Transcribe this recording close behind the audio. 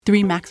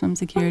3 maximum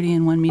security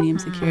and 1 medium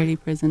security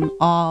prison,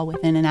 all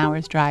within an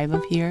hour's drive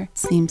of here.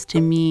 Seems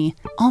to me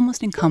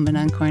almost incumbent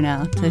on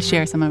Cornell to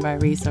share some of our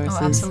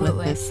resources with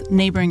this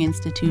neighboring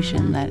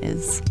institution that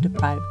is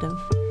deprived of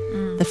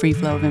the free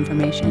flow of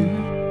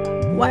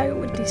information. Why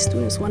would these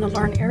students want to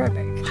learn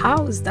Arabic?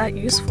 How is that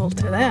useful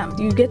to them?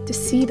 You get to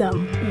see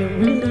them. You're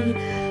really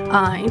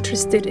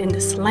interested in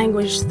this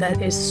language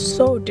that is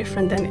so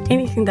different than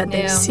anything that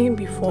they've seen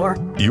before.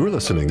 You're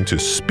listening to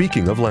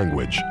Speaking of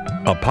Language,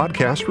 a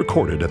podcast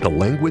recorded at the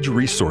Language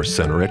Resource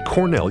Center at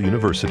Cornell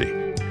University.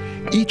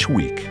 Each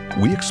week,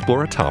 we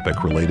explore a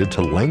topic related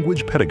to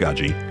language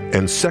pedagogy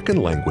and second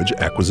language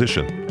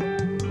acquisition.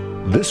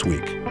 This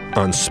week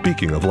on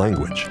Speaking of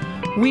Language,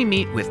 we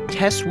meet with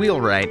Tess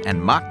Wheelwright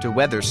and Magda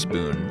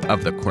Weatherspoon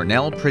of the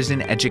Cornell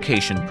Prison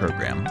Education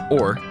Program,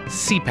 or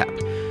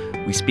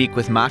CPEP. We speak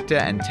with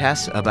Magda and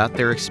Tess about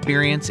their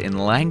experience in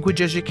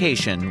language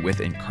education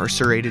with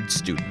incarcerated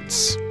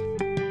students.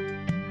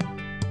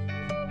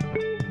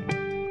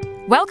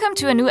 Welcome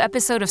to a new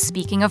episode of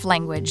Speaking of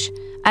Language.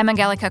 I'm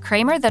Angelica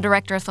Kramer, the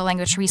director of the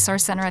Language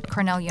Resource Center at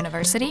Cornell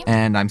University.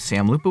 And I'm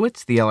Sam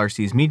Lupowitz, the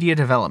LRC's Media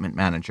Development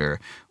Manager.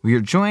 We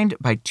are joined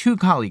by 2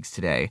 colleagues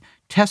today.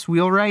 Tess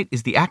Wheelwright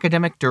is the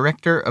academic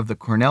director of the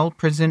Cornell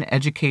Prison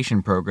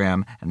Education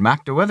Program, and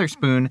Magda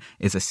Weatherspoon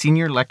is a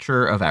senior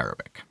lecturer of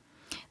Arabic.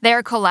 They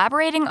are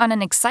collaborating on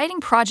an exciting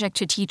project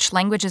to teach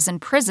languages in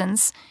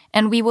prisons,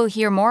 and we will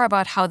hear more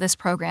about how this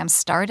program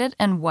started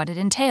and what it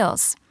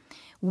entails.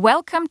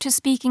 Welcome to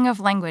Speaking of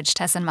Language,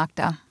 Tess and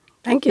Magda.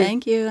 Thank you.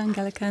 Thank you,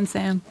 Angelica and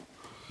Sam.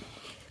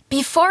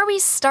 Before we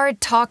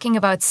start talking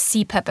about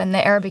CPEP and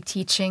the Arabic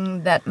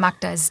teaching that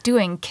Magda is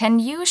doing, can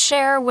you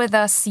share with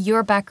us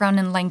your background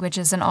in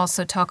languages and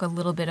also talk a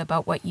little bit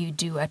about what you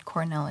do at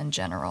Cornell in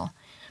general?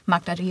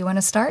 Magda, do you want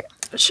to start?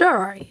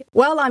 Sure.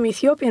 Well, I'm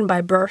Ethiopian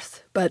by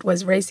birth, but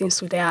was raised in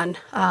Sudan.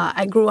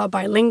 I grew up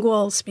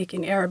bilingual,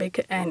 speaking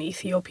Arabic and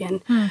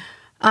Ethiopian.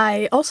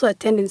 I also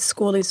attended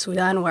school in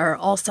Sudan where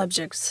all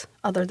subjects,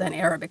 other than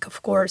Arabic,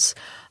 of course,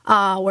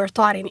 were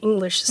taught in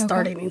English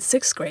starting in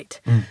 6th grade.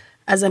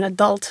 As an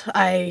adult,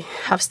 I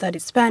have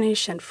studied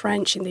Spanish and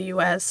French in the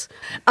U.S.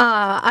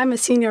 I'm a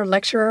senior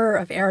lecturer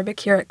of Arabic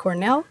here at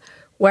Cornell,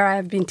 where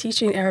I've been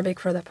teaching Arabic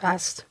for the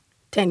past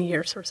 10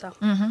 years or so.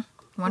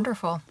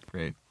 Wonderful.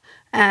 Great.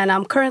 And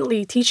I'm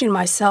currently teaching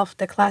myself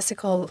the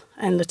classical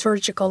and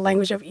liturgical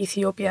language of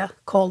Ethiopia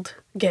called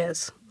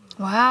Ge'ez.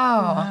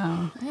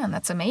 Wow. Man,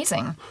 that's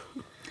amazing.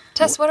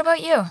 Tess, what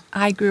about you?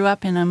 I grew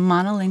up in a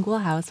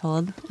monolingual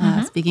household,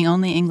 speaking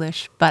only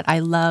English, but I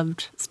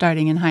loved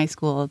starting in high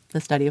school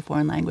the study of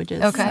foreign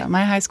languages. Okay. So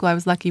my high school, I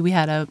was lucky we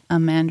had a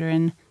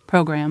Mandarin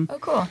program. Oh,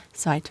 cool.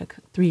 So I took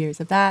 3 years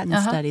of that and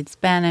studied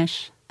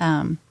Spanish.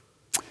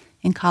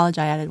 In college,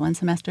 I added 1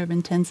 semester of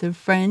intensive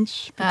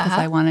French because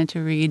I wanted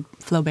to read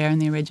Flaubert in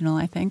the original,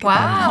 I think.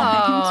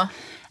 Wow.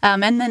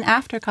 And then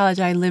after college,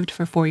 I lived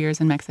for 4 years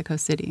in Mexico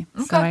City.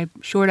 Okay. So I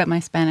shored up my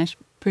Spanish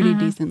pretty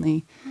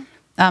decently.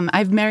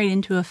 I've married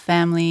into a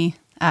family,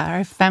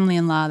 our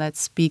family-in-law that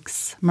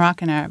speaks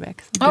Moroccan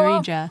Arabic,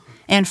 Darija,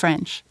 and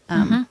French.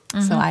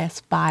 So I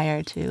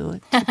aspire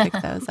to pick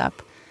those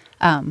up.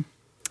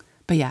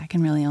 But yeah, I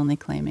can really only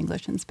claim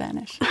English and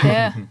Spanish.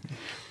 Yeah.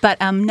 But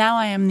now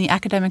I am the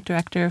academic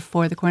director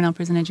for the Cornell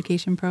Prison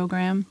Education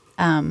Program.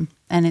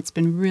 And it's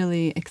been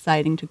really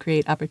exciting to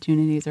create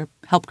opportunities or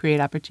help create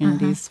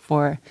opportunities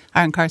for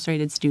our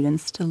incarcerated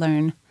students to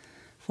learn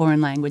foreign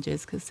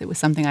languages because it was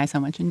something I so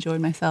much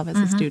enjoyed myself as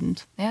a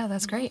student. Yeah,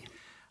 that's great.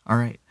 All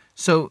right.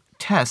 So,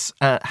 Tess,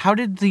 how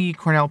did the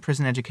Cornell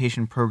Prison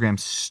Education Program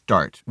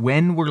start?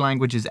 When were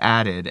languages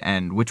added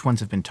and which ones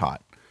have been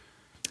taught?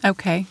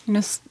 Okay.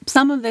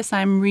 Some of this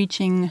I'm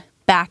reaching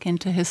back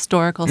into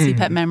historical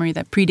CPEP memory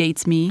that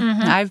predates me.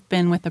 I've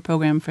been with the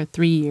program for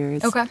 3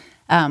 years. Okay.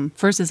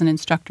 First as an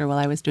instructor while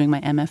I was doing my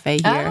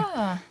MFA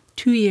here.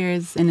 2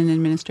 years in an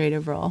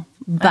administrative role.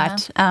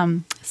 But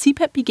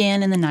CPEP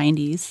began in the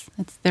 90s.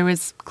 There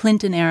was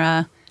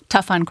Clinton-era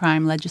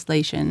tough-on-crime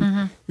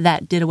legislation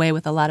that did away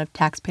with a lot of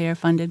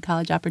taxpayer-funded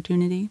college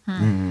opportunity.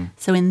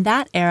 So in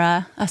that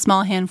era, a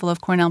small handful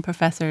of Cornell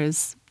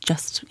professors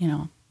just,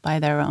 by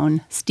their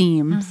own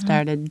steam,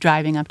 started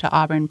driving up to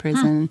Auburn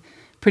Prison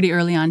pretty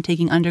early on,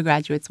 taking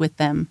undergraduates with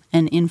them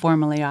and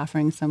informally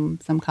offering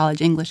some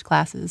college English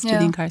classes to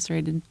the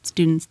incarcerated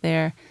students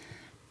there.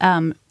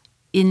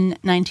 In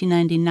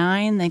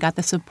 1999, they got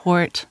the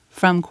support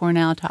from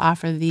Cornell to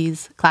offer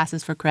these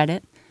classes for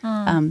credit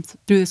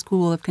through the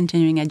School of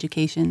Continuing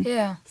Education.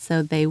 Yeah.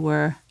 So they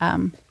were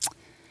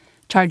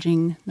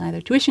charging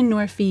neither tuition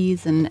nor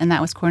fees, and that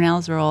was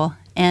Cornell's role.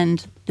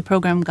 And the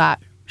program got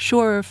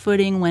surer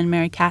footing when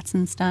Mary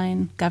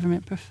Katzenstein,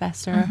 government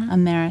professor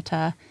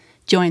emerita,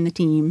 joined the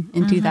team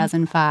in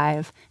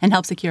 2005 and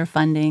helped secure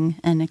funding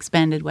and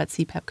expanded what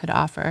CPEP could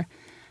offer.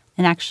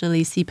 And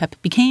actually, CPEP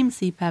became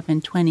CPEP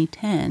in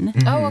 2010.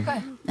 Oh,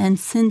 okay. And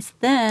since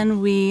then,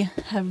 we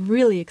have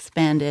really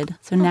expanded.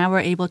 So now we're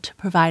able to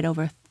provide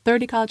over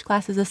 30 college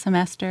classes a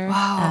semester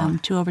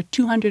to over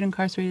 200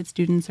 incarcerated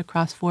students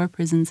across 4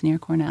 prisons near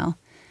Cornell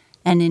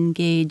and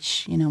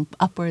engage,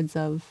 upwards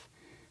of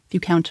if you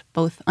count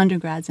both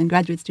undergrads and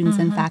graduate students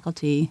and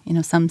faculty,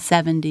 some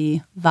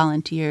 70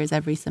 volunteers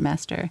every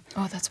semester.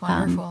 Oh, that's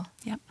wonderful.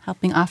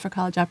 Helping offer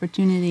college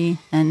opportunity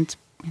and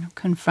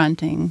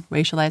confronting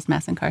racialized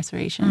mass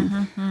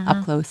incarceration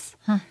up close.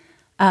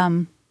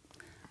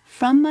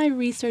 From my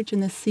research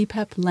in the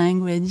CPEP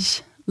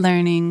language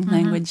learning,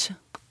 language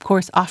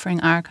course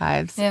offering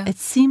archives, it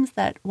seems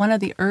that one of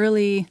the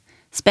early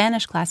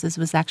Spanish classes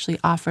was actually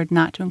offered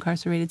not to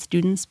incarcerated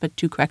students, but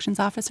to corrections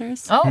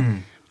officers. Oh.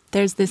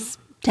 There's this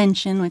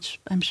tension, which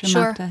I'm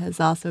sure Magda has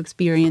also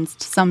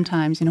experienced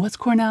sometimes. What's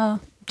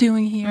Cornell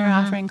doing here,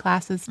 offering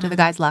classes to the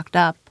guys locked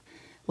up?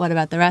 What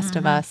about the rest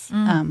of us?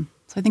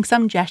 So I think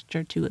some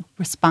gesture to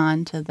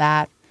respond to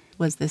that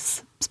was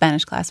this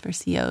Spanish class for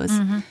COs.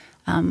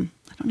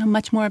 I don't know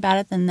much more about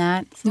it than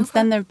that. Since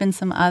then, there have been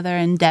some other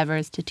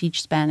endeavors to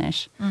teach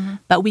Spanish.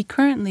 But we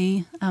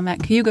currently,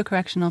 at Cayuga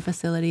Correctional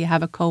Facility,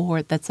 have a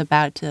cohort that's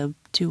about to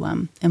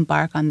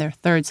embark on their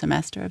third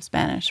semester of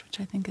Spanish, which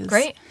I think is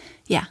great.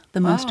 Yeah,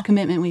 the most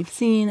commitment we've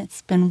seen.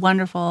 It's been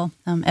wonderful.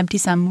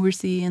 Ebtisam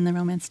Mursi in the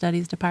Romance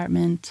Studies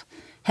Department,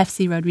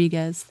 Hefsi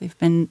Rodriguez, they've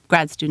been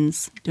grad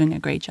students doing a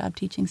great job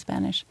teaching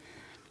Spanish.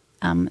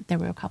 There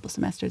were a couple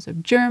semesters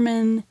of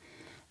German.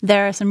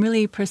 There are some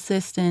really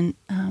persistent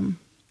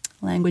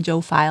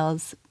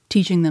languageophiles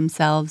teaching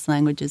themselves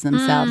languages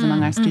themselves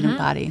among our student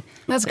body.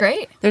 That's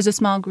great. There's a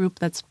small group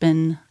that's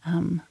been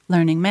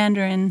learning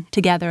Mandarin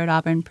together at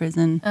Auburn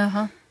Prison.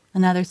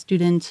 Another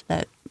student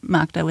that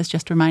Magda was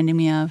just reminding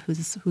me of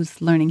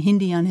who's learning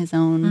Hindi on his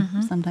own,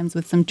 sometimes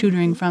with some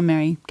tutoring from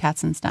Mary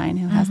Katzenstein,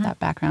 who has that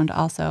background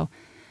also.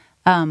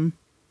 And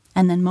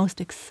then most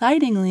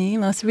excitingly,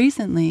 most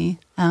recently,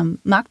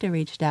 Magda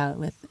reached out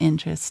with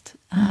interest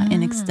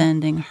in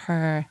extending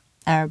her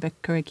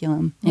Arabic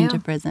curriculum into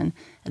prison.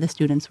 The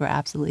students were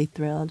absolutely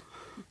thrilled.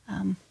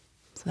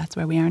 So that's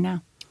where we are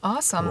now.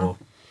 Awesome. Cool.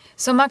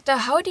 So Magda,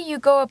 how do you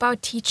go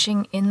about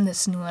teaching in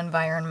this new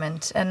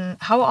environment? And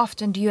how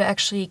often do you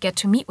actually get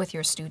to meet with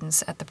your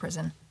students at the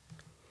prison?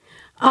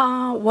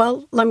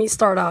 Well, let me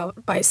start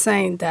out by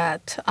saying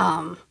that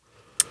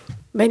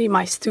many of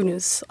my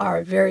students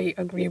are very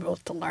agreeable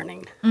to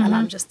learning. And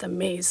I'm just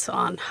amazed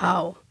on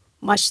how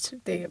much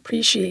they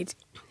appreciate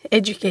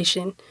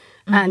education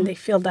and they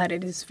feel that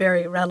it is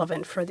very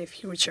relevant for the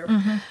future.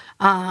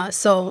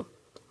 So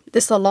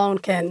this alone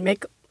can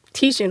make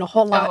teaching a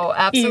whole lot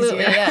absolutely,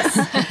 easier. Yes.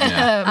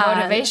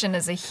 Motivation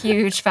is a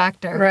huge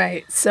factor.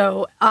 Right.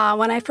 So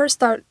when I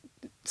first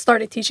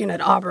started teaching at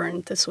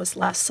Auburn, this was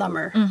last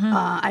summer,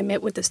 I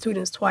met with the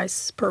students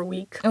twice per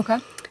week. Okay.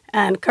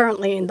 And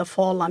currently in the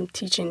fall, I'm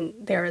teaching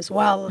there as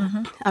well,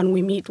 and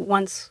we meet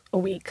once a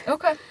week.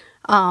 Okay.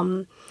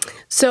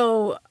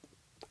 So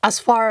as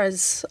far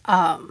as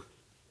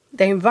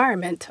the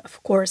environment,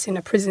 of course, in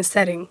a prison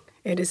setting,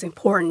 it is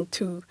important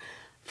to,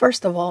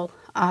 first of all,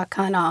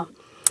 kind of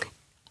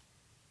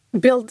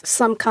build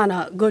some kind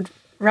of good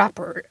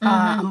rapport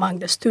among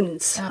the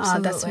students.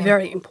 That's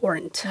very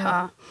important.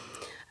 Yeah.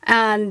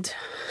 And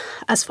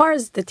as far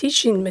as the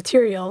teaching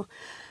material,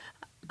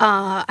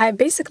 I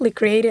basically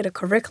created a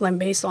curriculum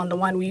based on the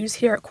one we use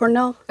here at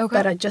Cornell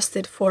that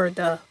adjusted for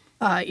the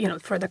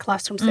for the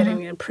classroom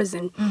setting in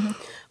prison,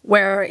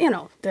 where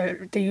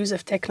the use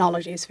of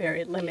technology is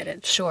very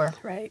limited. Sure.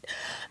 Right.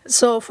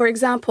 So, for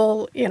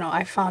example,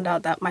 I found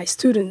out that my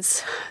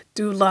students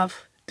do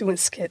love doing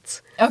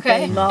skits.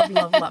 Okay. They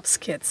love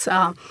skits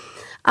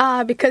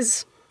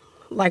because,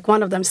 like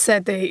one of them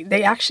said,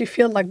 they actually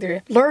feel like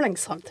they're learning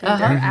something.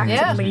 They're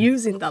actively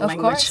using the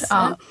language.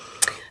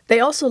 They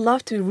also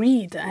love to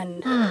read,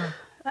 and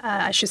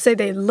I should say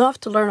they love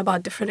to learn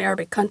about different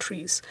Arabic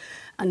countries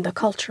and the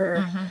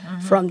culture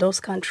from those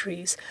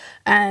countries.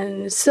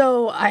 And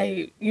so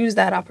I use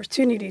that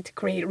opportunity to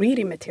create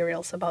reading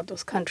materials about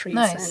those countries.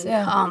 Nice,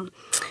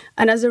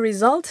 and as a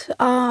result,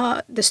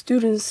 the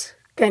students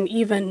can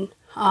even,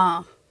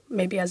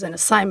 maybe as an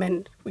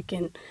assignment, we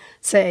can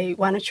say,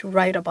 why don't you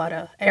write about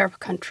an Arab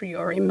country,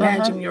 or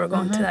imagine you're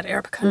going to that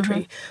Arab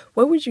country.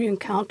 What would you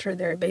encounter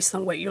there based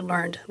on what you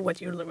learned,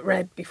 what you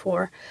read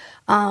before?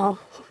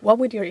 What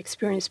would your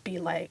experience be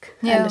like?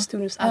 Yeah. And the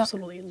students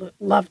absolutely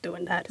love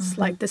doing that. It's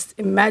like this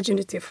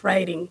imaginative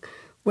writing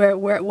where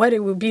what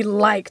it would be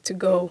like to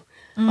go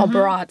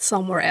abroad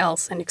somewhere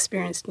else and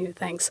experience new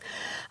things.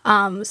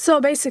 So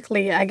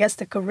basically, I guess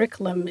the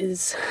curriculum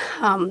is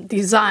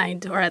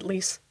designed, or at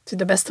least to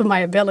the best of my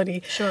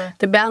ability,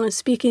 to balance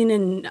speaking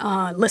and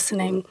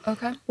listening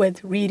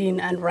with reading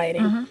and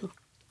writing.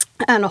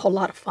 And a whole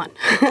lot of fun.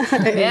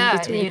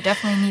 Yeah, you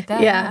definitely need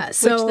that. Yeah,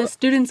 so which the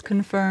students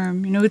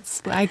confirm.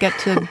 I get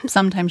to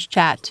sometimes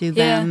chat to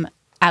them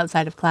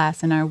outside of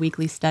class in our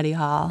weekly study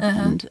hall.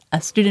 And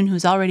a student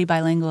who's already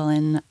bilingual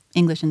in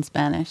English and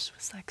Spanish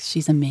was like,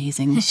 she's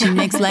amazing. She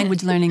makes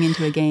language learning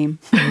into a game.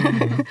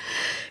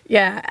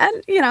 Yeah,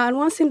 and and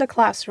once in the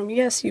classroom,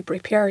 yes, you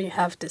prepare, you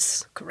have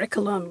this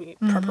curriculum,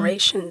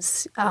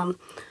 preparations.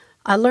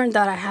 I learned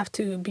that I have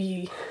to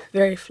be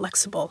very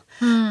flexible.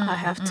 I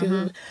have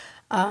to,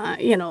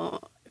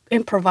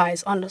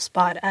 improvise on the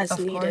spot as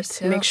needed course,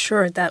 to make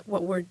sure that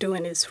what we're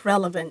doing is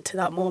relevant to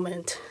that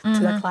moment, to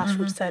the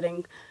classroom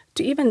setting,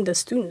 to even the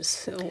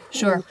students who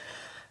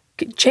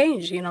could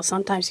change.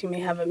 Sometimes you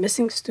may have a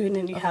missing student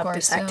and you have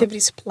this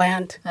activities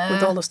planned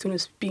with all the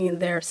students being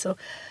there. So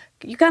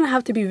you kind of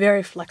have to be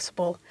very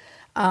flexible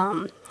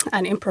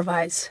and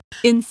improvise.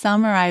 In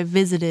summer, I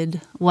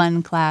visited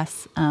one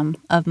class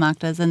of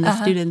Magda's, and the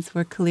students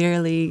were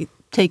clearly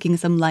taking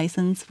some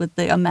license with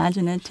the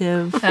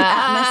imaginative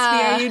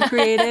atmosphere you'd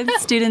created.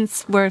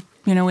 Students were,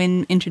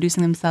 in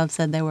introducing themselves,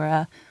 said they were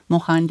a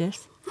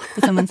mohandis.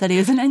 Someone said he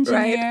was an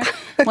engineer.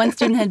 Right. One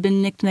student had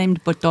been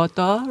nicknamed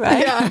Potato,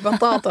 right? Yeah,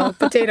 potato,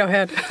 potato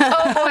head.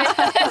 Oh, boy.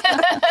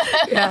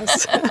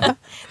 Yes.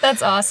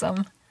 That's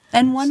awesome.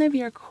 And one of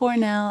your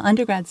Cornell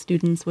undergrad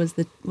students was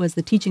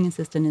the teaching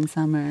assistant in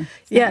summer.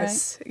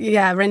 Yes. Right?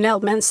 Yeah,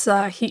 Renelle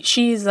Mensa,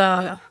 she's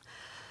a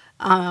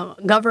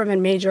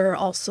government major,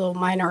 also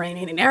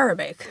minoring in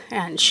Arabic.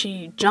 And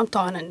she jumped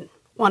on and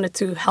wanted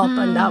to help,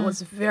 and that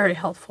was very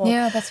helpful.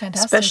 Yeah, that's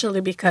fantastic. Especially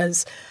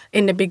because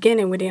in the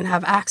beginning, we didn't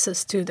have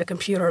access to the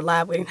computer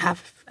lab. We didn't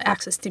have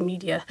access to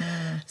media.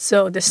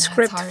 So the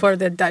script for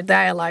the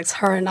dialogues,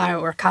 her and I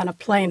were kind of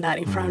playing that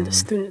in front of the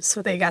students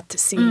so they got to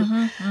see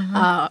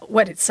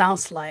what it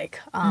sounds like.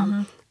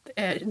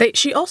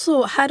 She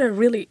also had a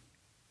really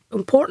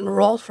important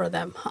role for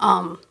them.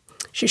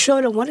 She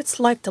showed them what it's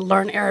like to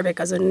learn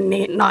Arabic as a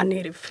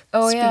non-native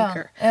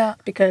speaker. Yeah.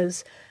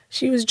 Because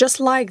she was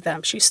just like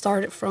them. She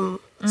started from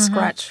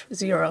scratch,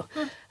 zero.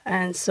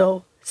 And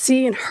so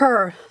seeing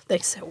her, they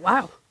said,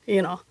 wow,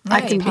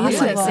 I can be like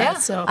that. Yeah.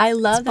 So I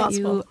love that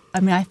possible.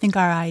 I think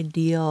our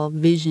ideal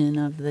vision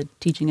of the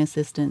teaching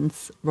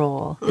assistant's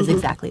role is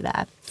exactly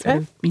that. Sort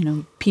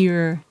of,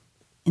 peer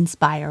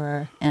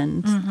inspirer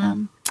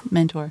and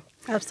mentor.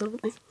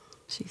 Absolutely.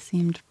 She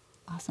seemed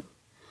awesome.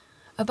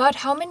 About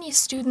how many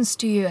students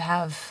do you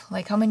have?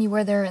 Like, how many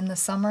were there in the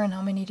summer and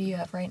how many do you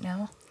have right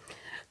now?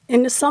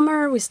 In the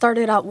summer, we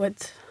started out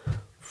with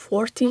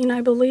 14,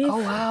 I believe.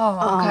 Oh,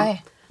 wow.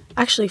 Okay.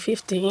 Actually,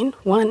 15.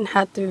 One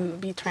had to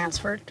be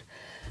transferred.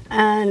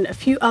 And a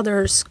few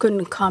others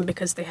couldn't come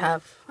because they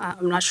have,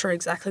 I'm not sure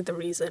exactly the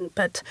reason,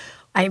 but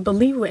I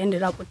believe we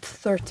ended up with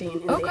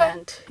 13 in the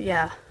end.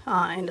 Yeah,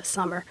 in the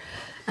summer.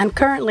 And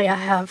currently I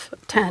have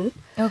 10.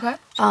 Okay.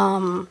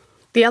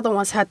 The other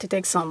ones had to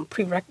take some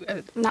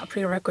not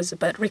prerequisite,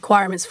 but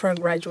requirements for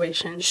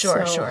graduation.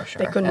 Sure.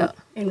 They couldn't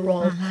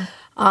enroll.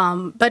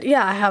 But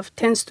yeah, I have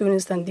 10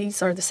 students, and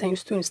these are the same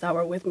students that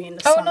were with me in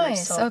the summer. Oh,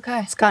 nice. So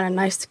okay. It's kind of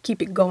nice to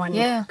keep it going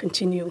and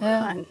continue.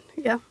 Yeah. And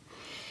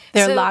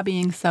They're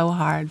lobbying so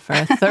hard for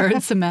a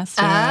third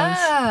semester.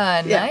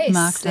 Nice.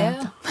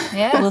 Magda.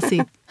 Yeah. We'll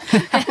see.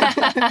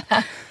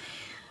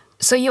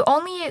 So you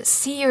only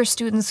see your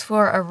students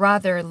for a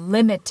rather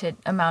limited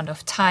amount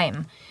of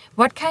time.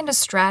 What kind of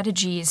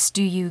strategies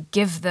do you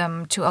give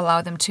them to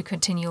allow them to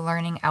continue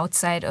learning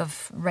outside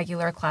of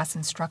regular class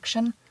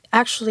instruction?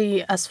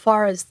 Actually, as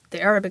far as the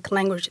Arabic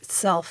language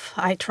itself,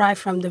 I try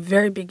from the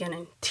very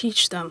beginning,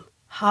 teach them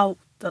how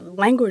the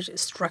language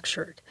is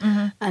structured.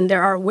 And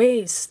there are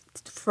ways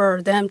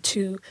for them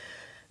to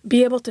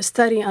be able to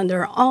study on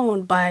their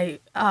own by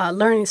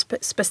learning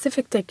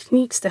specific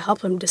techniques to help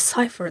them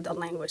decipher the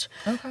language.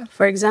 Okay.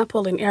 For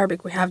example, in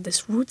Arabic, we have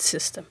this root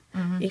system.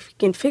 If you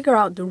can figure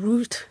out the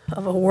root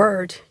of a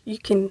word, you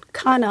can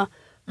kind of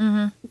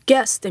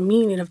guess the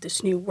meaning of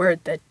this new word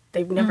that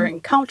they've never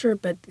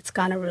encountered, but it's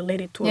kind of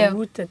related to a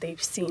root that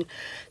they've seen.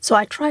 So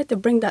I tried to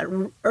bring that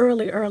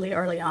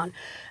early on.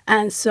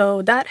 And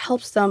so that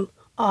helps them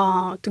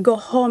to go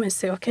home and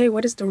say, okay,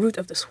 what is the root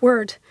of this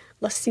word?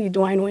 Let's see,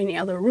 do I know any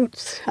other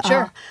roots?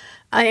 Sure.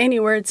 Any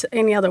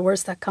other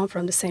words that come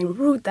from the same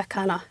root, that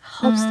kind of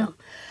helps them.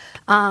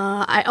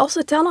 I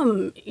also tell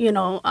them,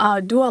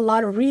 do a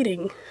lot of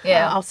reading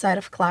outside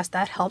of class.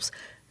 That helps.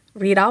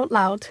 Read out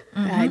loud.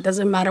 It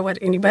doesn't matter what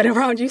anybody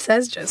around you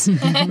says. Just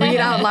read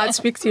out loud,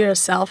 speak to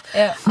yourself.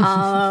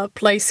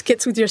 Play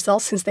skits with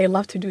yourself, since they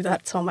love to do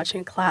that so much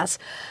in class.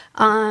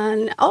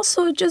 And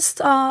also just...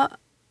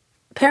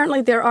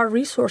 apparently, there are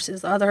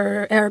resources,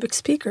 other Arabic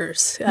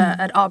speakers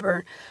at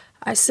Auburn.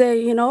 I say,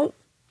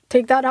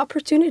 take that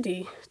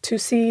opportunity to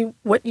see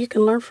what you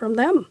can learn from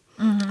them.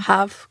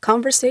 Have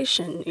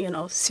conversation,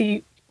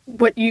 see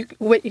what you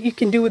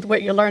can do with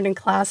what you learned in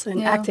class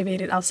and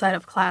activate it outside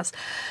of class.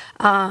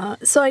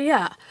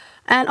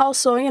 And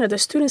also, the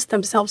students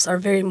themselves are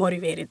very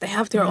motivated. They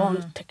have their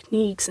own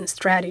techniques and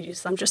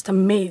strategies. I'm just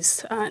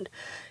amazed at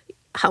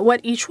what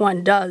each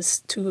one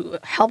does to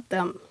help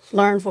them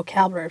learn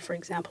vocabulary, for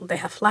example. They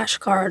have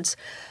flashcards.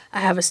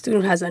 I have a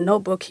student who has a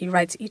notebook. He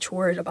writes each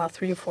word about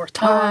 3 or 4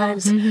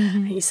 times.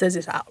 He says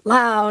it out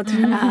loud.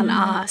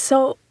 And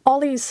so all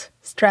these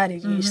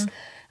strategies.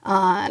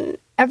 And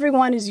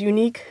everyone is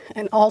unique,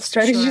 and all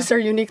strategies are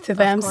unique to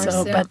them. Course,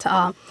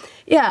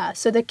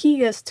 so the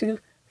key is to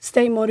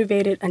stay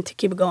motivated and to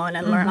keep going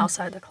and learn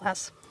outside the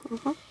class.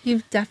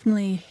 You've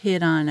definitely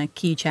hit on a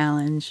key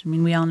challenge. I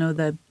mean, we all know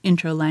the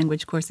intro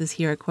language courses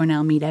here at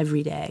Cornell meet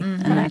every day,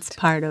 and that's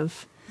part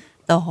of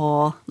the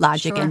whole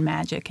logic Sure. and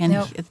magic. And,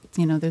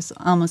 there's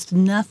almost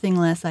nothing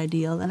less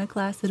ideal than a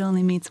class that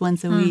only meets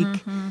once a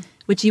week,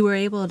 which you were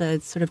able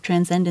to sort of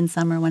transcend in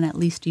summer when at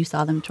least you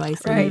saw them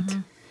twice a week.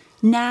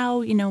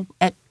 Now,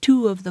 at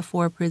 2 of the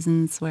 4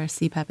 prisons where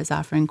CPEP is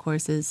offering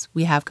courses,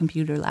 we have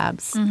computer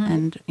labs.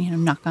 And,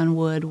 knock on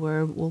wood,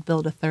 we'll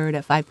build a 3rd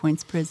at 5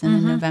 Points Prison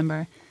in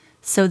November.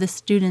 So the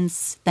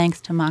students,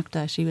 thanks to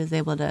Magda, she was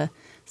able to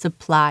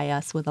supply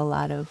us with a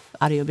lot of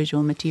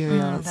audiovisual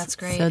materials. That's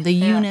great. So the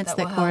units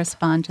that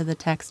correspond to the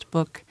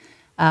textbook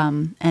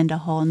and a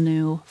whole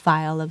new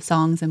file of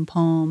songs and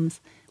poems,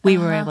 we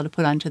were able to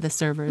put onto the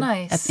server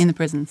in the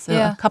prison. So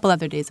a couple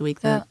other days a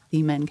week, the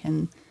men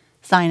can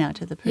sign out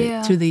to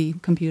the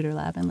computer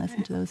lab and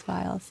listen to those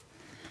files,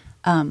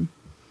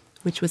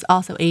 which was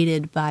also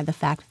aided by the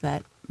fact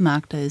that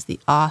Magda is the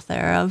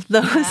author of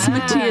those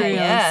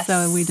materials,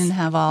 so we didn't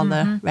have all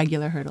the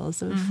regular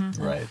hurdles of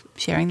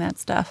sharing that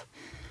stuff.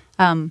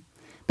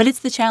 But it's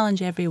the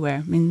challenge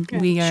everywhere. I mean,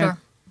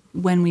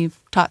 when we've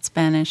taught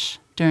Spanish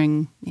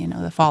during,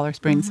 the fall or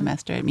spring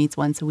semester, it meets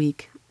once a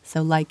week.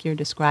 So like you're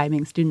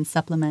describing, students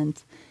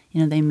supplement,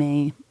 they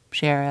may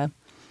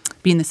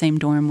be in the same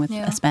dorm with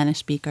a Spanish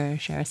speaker,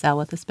 share a cell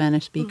with a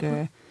Spanish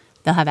speaker.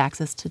 They'll have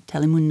access to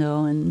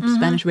Telemundo and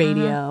Spanish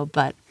radio,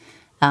 but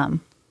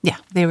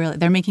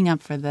they're making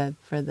up for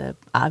the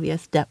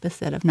obvious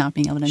deficit of not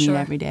being able to meet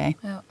every day.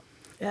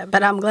 Yeah,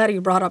 but I'm glad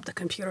you brought up the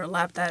computer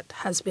lab. That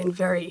has been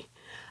very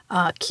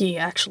key,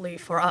 actually,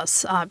 for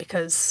us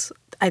because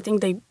I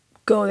think they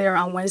go there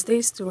on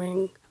Wednesdays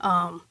during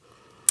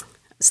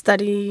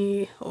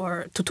study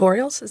or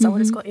tutorials. Is that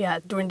what it's called? Yeah,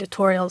 during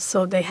tutorials.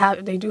 So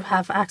they do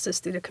have access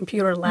to the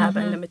computer lab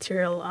and the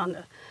material on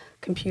the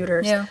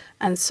computers. Yeah.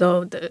 And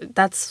so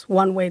that's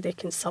one way they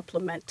can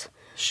supplement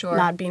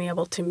not being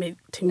able to meet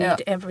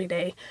every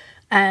day.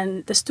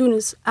 And the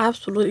students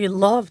absolutely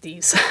love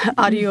these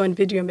audio and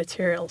video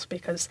materials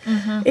because,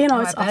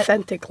 it's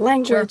authentic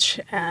language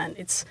and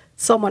it's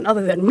someone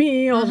other than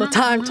me all the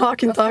time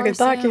talking.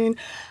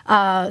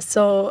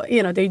 So,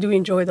 they do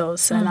enjoy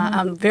those. And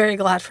I'm very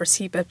glad for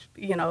CPEP,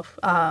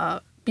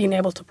 being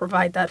able to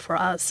provide that for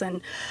us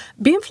and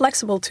being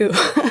flexible too,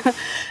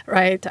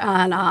 right?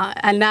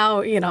 And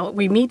now,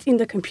 we meet in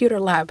the computer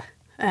lab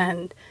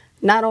and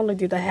not only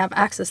do they have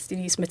access to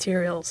these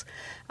materials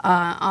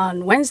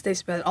on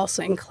Wednesdays, but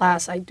also in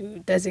class, I do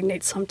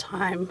designate some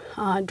time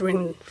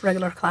during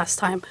regular class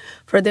time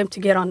for them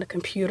to get on the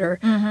computer,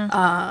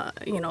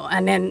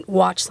 and then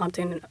watch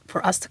something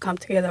for us to come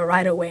together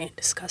right away and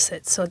discuss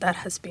it. So that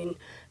has been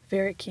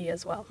very key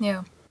as well.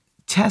 Yeah.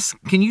 Tess,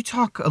 can you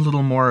talk a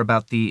little more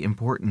about the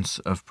importance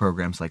of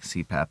programs like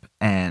CPEP?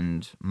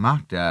 And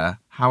Magda,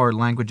 how are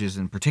languages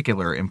in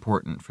particular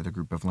important for the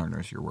group of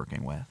learners you're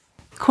working with?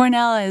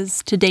 Cornell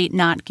is to date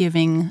not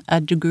giving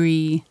a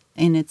degree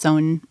in its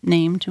own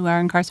name to our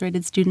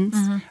incarcerated students,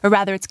 or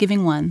rather it's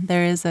giving one.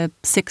 There is a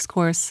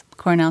 6-course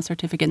Cornell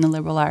certificate in the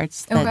liberal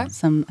arts that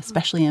some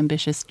especially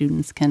ambitious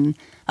students can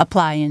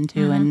apply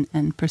into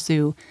and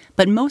pursue.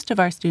 But most of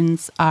our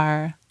students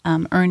are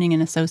earning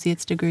an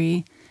associate's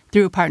degree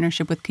through a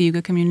partnership with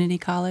Cayuga Community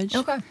College.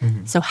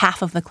 So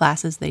half of the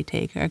classes they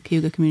take are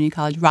Cayuga Community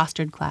College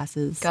rostered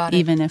classes,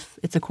 even if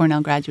it's a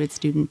Cornell graduate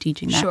student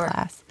teaching that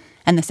class.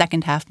 And the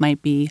second half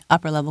might be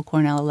upper-level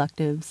Cornell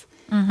electives,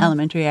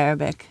 elementary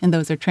Arabic, and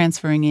those are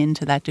transferring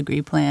into that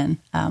degree plan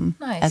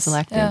as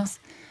electives.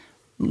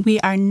 Yeah. We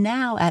are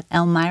now at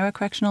Elmira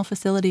Correctional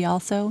Facility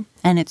also,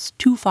 and it's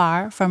too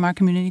far from our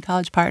community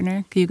college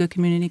partner, Cayuga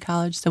Community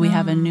College, so we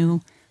have a new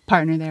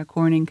partner there,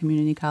 Corning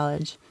Community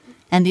College.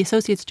 And the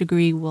associate's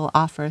degree we'll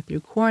offer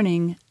through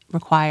Corning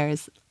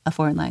requires a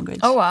foreign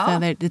language. Oh, wow. So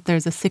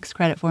there's a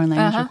 6-credit foreign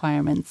language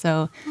requirement.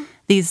 So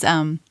these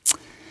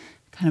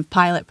kind of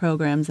pilot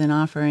programs in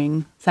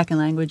offering second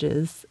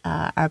languages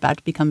are about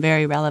to become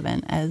very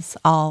relevant as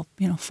all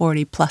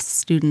 40-plus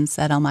students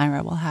at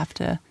Elmira will have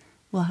to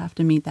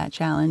meet that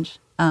challenge.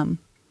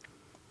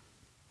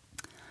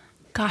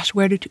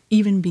 Where to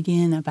even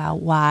begin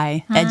about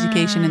why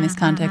education in this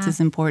context is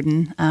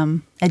important.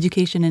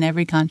 Education in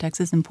every context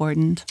is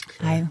important.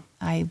 Sure.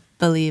 I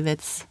believe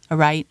it's a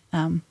right.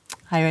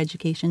 Higher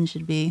education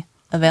should be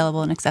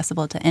available and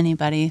accessible to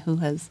anybody who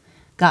has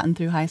gotten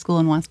through high school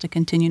and wants to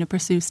continue to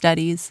pursue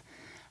studies.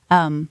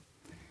 I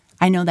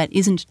know that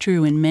isn't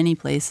true in many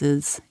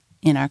places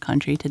in our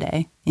country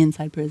today,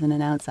 inside prison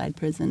and outside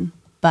prison.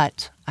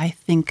 But I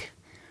think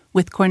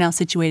with Cornell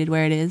situated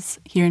where it is,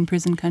 here in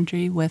prison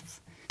country, with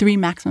 3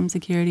 maximum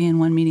security and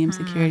 1 medium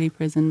security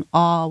prison,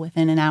 all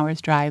within an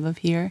hour's drive of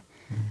here,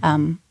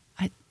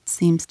 it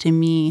seems to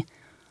me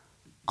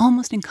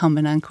almost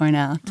incumbent on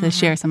Cornell to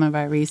share some of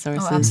our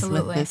resources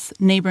with this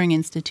neighboring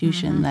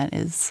institution that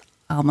is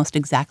almost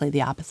exactly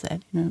the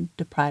opposite,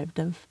 deprived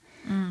of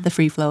the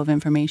free flow of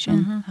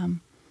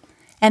information.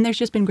 And there's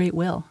just been great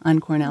will on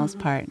Cornell's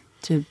part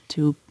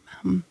to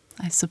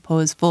I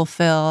suppose,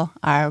 fulfill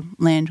our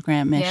land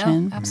grant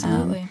mission. Yeah,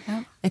 absolutely.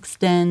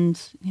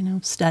 Extend,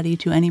 study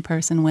to any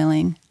person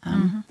willing.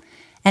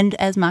 And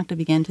as Magda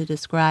began to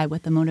describe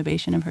with the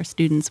motivation of her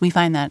students, we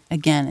find that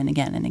again and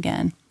again and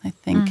again. I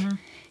think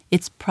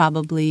it's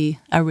probably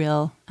a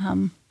real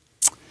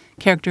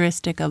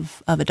characteristic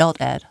of adult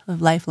ed,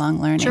 of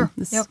lifelong learning. Sure.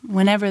 Yep.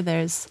 Whenever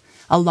there's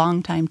a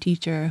longtime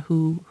teacher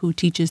who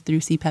teaches through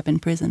CPEP in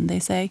prison, they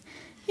say,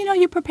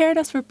 you prepared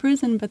us for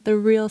prison, but the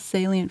real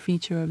salient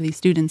feature of these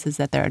students is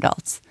that they're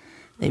adults.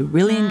 They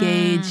really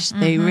engage.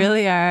 They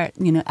really are,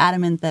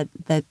 adamant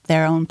that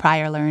their own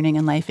prior learning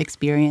and life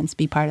experience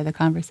be part of the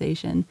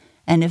conversation.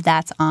 And if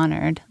that's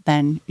honored,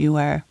 then you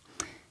are,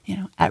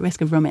 at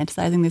risk of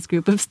romanticizing this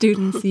group of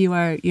students,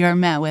 you're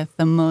met with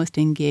the most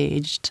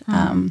engaged,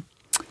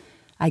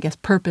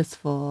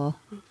 purposeful,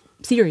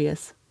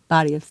 serious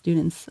body of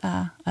students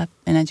an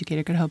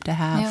educator could hope to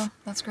have. Yeah,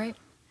 that's great.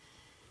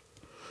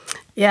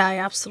 Yeah, I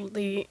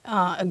absolutely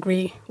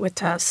agree with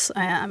Tess.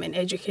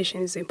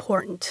 Education is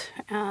important.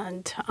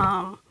 And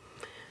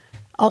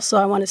also,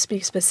 I want to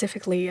speak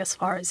specifically as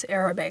far as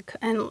Arabic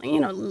and,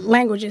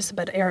 languages,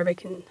 but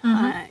Arabic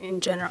in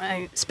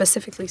general,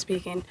 specifically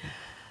speaking.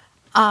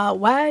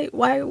 Why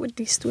would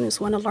these students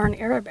want to learn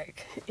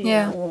Arabic?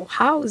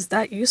 How is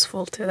that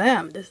useful to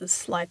them? This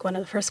is like one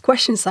of the first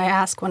questions I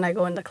ask when I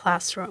go in the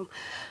classroom.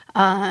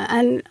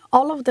 And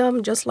all of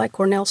them, just like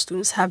Cornell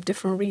students, have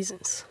different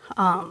reasons.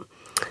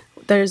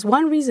 There's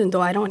one reason,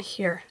 though, I don't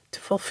hear to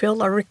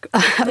fulfill a language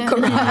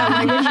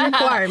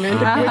requirement,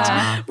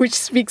 which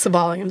speaks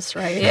volumes,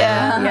 right?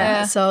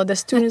 Yeah. So the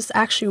students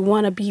actually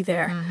want to be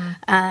there.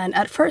 And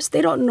at first,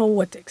 they don't know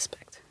what to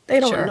expect. They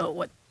don't know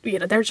what,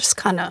 they're just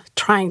kind of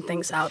trying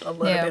things out a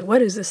little bit.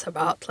 What is this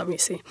about? Let me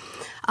see.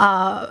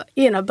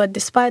 But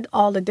despite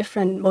all the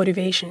different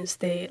motivations,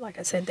 like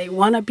I said, they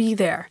want to be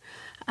there.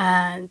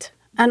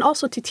 And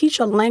also to teach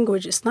a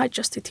language is not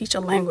just to teach a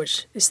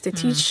language, it's to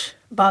teach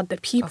about the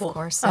people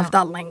of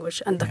that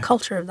language and the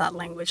culture of that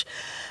language.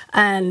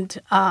 And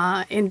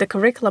in the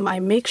curriculum,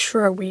 I make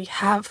sure we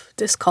have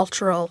this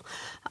cultural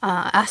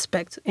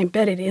aspect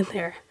embedded in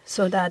there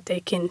so that they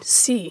can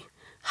see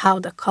how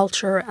the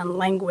culture and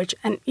language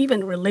and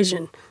even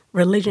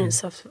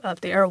religions of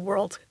the Arab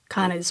world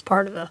kind of is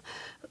part of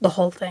the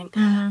whole thing.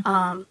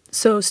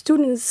 So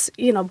students,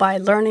 by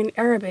learning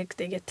Arabic,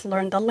 they get to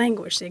learn the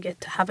language. They get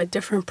to have a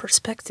different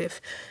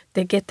perspective.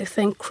 They get to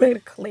think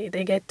critically.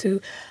 They get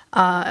to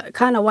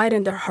kind of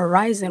widen their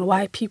horizon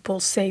why people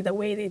say the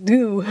way they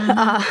do,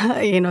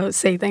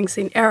 say things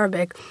in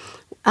Arabic.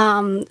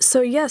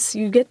 So yes,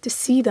 you get to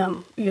see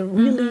them. You're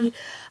really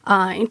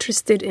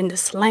interested in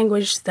this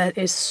language that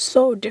is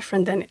so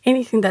different than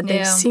anything that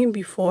they've seen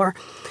before.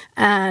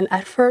 And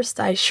at first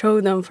I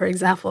show them, for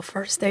example,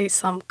 first day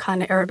some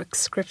kind of Arabic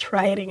script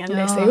writing, and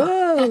they say,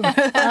 whoa,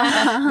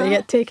 they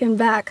get taken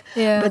back.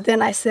 But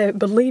then I say,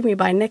 believe me,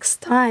 by next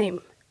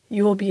time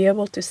you will be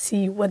able to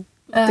see what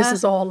this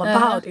is all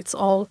about. It's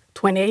all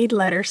 28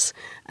 letters,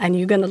 and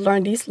you're going to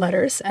learn these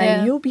letters,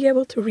 and you'll be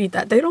able to read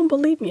that. They don't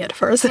believe me at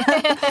first,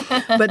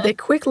 but they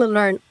quickly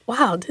learn,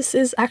 wow, this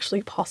is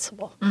actually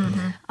possible.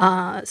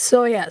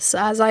 So yes,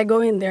 as I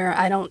go in there,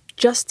 I don't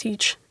just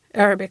teach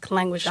Arabic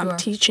language. I'm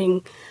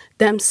teaching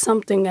them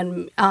something,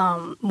 and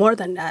more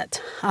than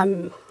that,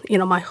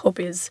 my hope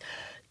is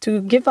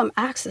to give them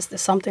access to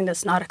something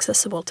that's not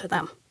accessible to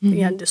them.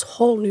 This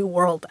whole new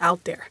world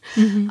out there.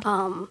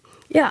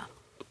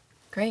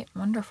 Great,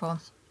 wonderful.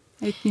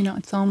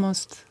 It's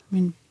almost,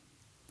 an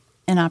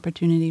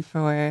opportunity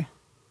for,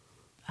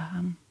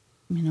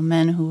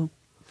 men who,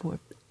 for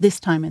this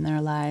time in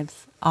their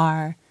lives,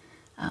 are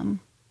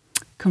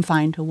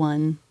confined to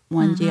one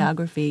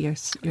geography.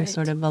 You're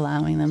sort of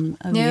allowing them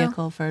a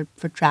vehicle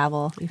for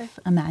travel, if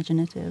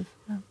imaginative.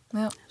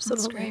 Yeah,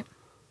 that's great.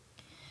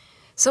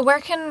 So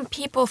where can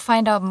people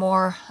find out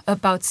more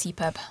about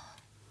CPEP?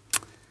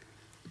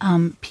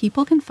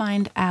 People can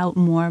find out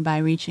more by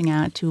reaching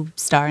out to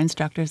star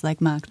instructors like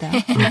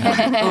Magda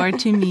or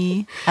to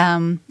me.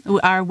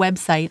 Our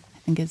website, I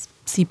think, is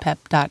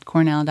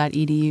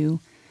cpep.cornell.edu.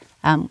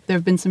 There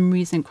have been some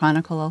recent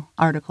Chronicle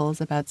articles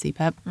about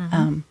CPEP.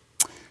 I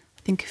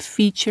think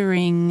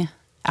featuring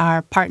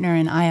our partner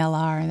in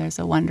ILR. There's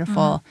a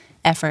wonderful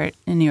effort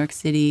in New York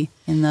City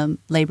in the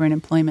labor and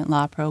employment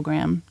law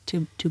program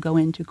to go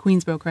into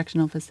Queensboro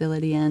Correctional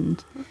Facility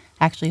and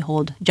actually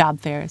hold job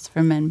fairs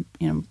for men,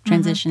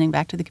 transitioning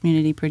back to the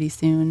community pretty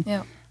soon.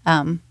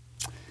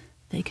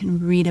 They can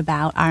read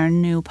about our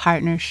new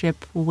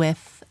partnership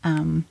with,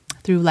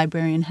 through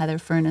librarian Heather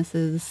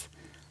Furness's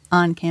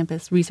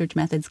on-campus research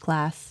methods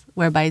class,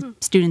 whereby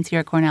students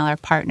here at Cornell are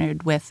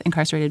partnered with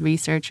incarcerated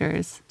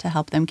researchers to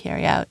help them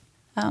carry out,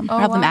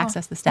 help them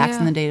access the stacks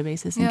and the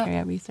databases and carry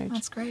out research.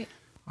 That's great.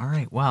 All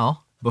right.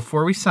 Well,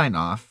 before we sign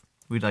off,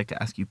 we'd like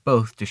to ask you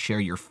both to share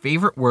your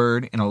favorite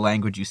word in a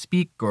language you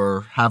speak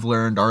or have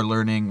learned, are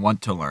learning,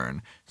 want to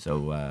learn.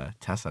 So,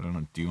 Tess, I don't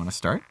know, do you want to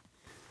start?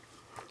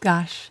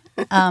 Gosh,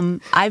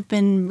 I've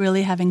been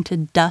really having to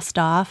dust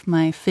off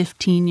my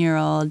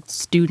 15-year-old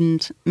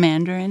student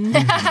Mandarin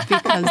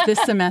because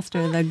this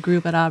semester the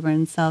group at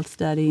Auburn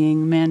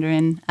self-studying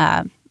Mandarin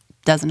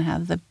doesn't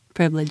have the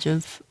privilege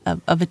of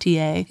a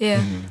TA.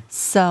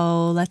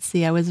 So let's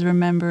see, I was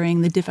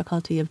remembering the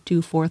difficulty of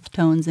 2 fourth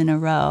tones in a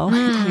row.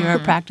 We were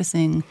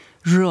practicing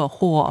热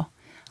火,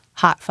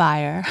 hot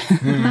fire.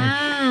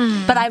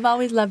 But I've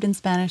always loved in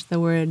Spanish the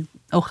word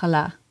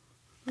ojalá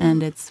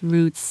and its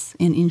roots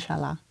in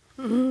inshallah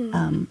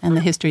and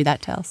the history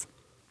that tells.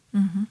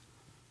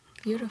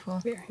 Beautiful.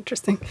 Very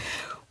interesting.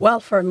 Well,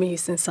 for me,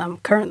 since I'm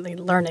currently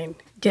learning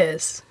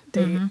Giz,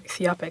 the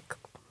Ethiopic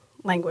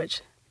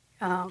language,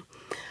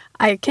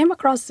 I came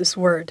across this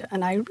word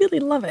and I really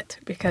love it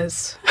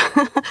because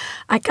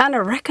I kind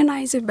of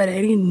recognize it, but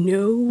I didn't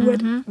know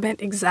what it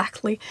meant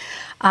exactly.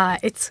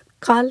 It's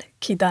kal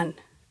kidan.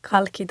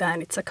 Kal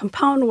kidan. It's a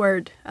compound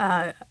word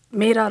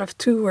made out of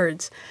two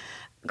words.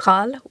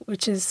 Kal,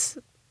 which is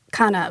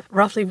kind of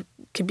roughly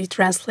could be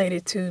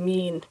translated to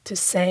mean to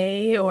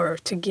say or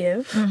to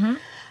give.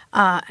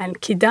 And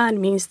kidan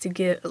means to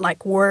give,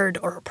 like word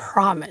or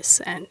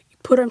promise. And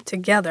put them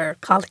together,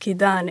 kal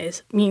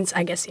kidan means,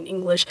 I guess in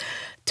English,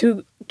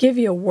 to give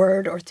you a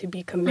word or to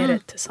be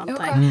committed to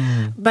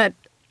something. But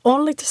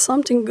only to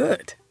something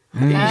good.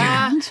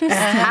 Interesting. It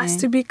has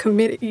to be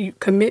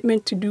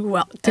commitment to do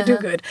well, to do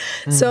good.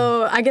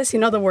 So I guess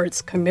in other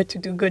words, commit to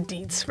do good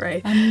deeds,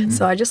 right?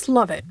 So I just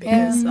love it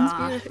because it's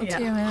beautiful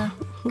too. Yeah.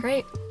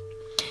 Great.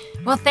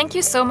 Well, thank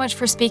you so much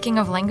for speaking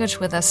of language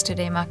with us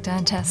today, Magda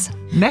and Tess.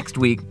 Next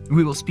week,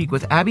 we will speak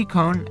with Abby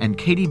Cohn and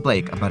Katie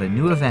Blake about a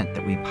new event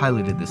that we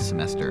piloted this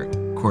semester,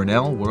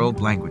 Cornell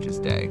World Languages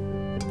Day.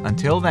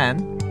 Until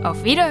then, Auf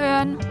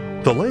Wiederhören!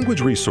 The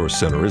Language Resource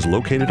Center is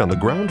located on the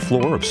ground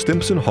floor of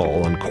Stimson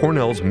Hall on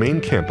Cornell's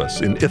main campus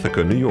in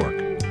Ithaca, New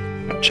York.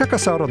 Check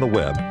us out on the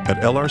web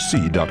at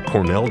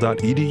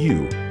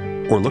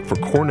lrc.cornell.edu or look for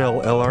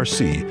Cornell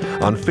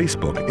LRC on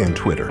Facebook and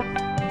Twitter.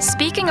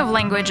 Speaking of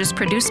Language is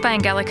produced by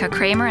Angelica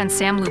Kramer and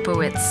Sam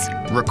Lupowitz.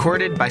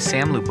 recorded by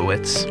Sam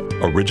Lupowitz.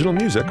 Original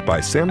music by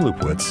Sam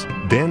Lupowitz,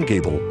 Dan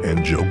Gable,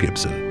 and Joe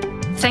Gibson.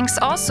 Thanks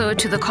also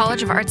to the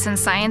College of Arts and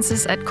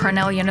Sciences at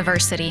Cornell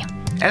University.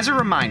 As a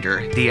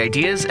reminder, the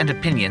ideas and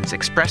opinions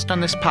expressed on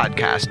this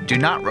podcast do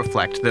not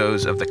reflect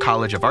those of the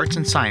College of Arts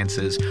and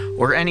Sciences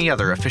or any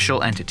other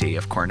official entity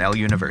of Cornell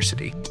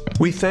University.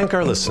 We thank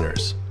our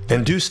listeners,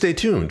 and do stay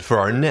tuned for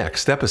our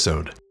next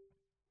episode.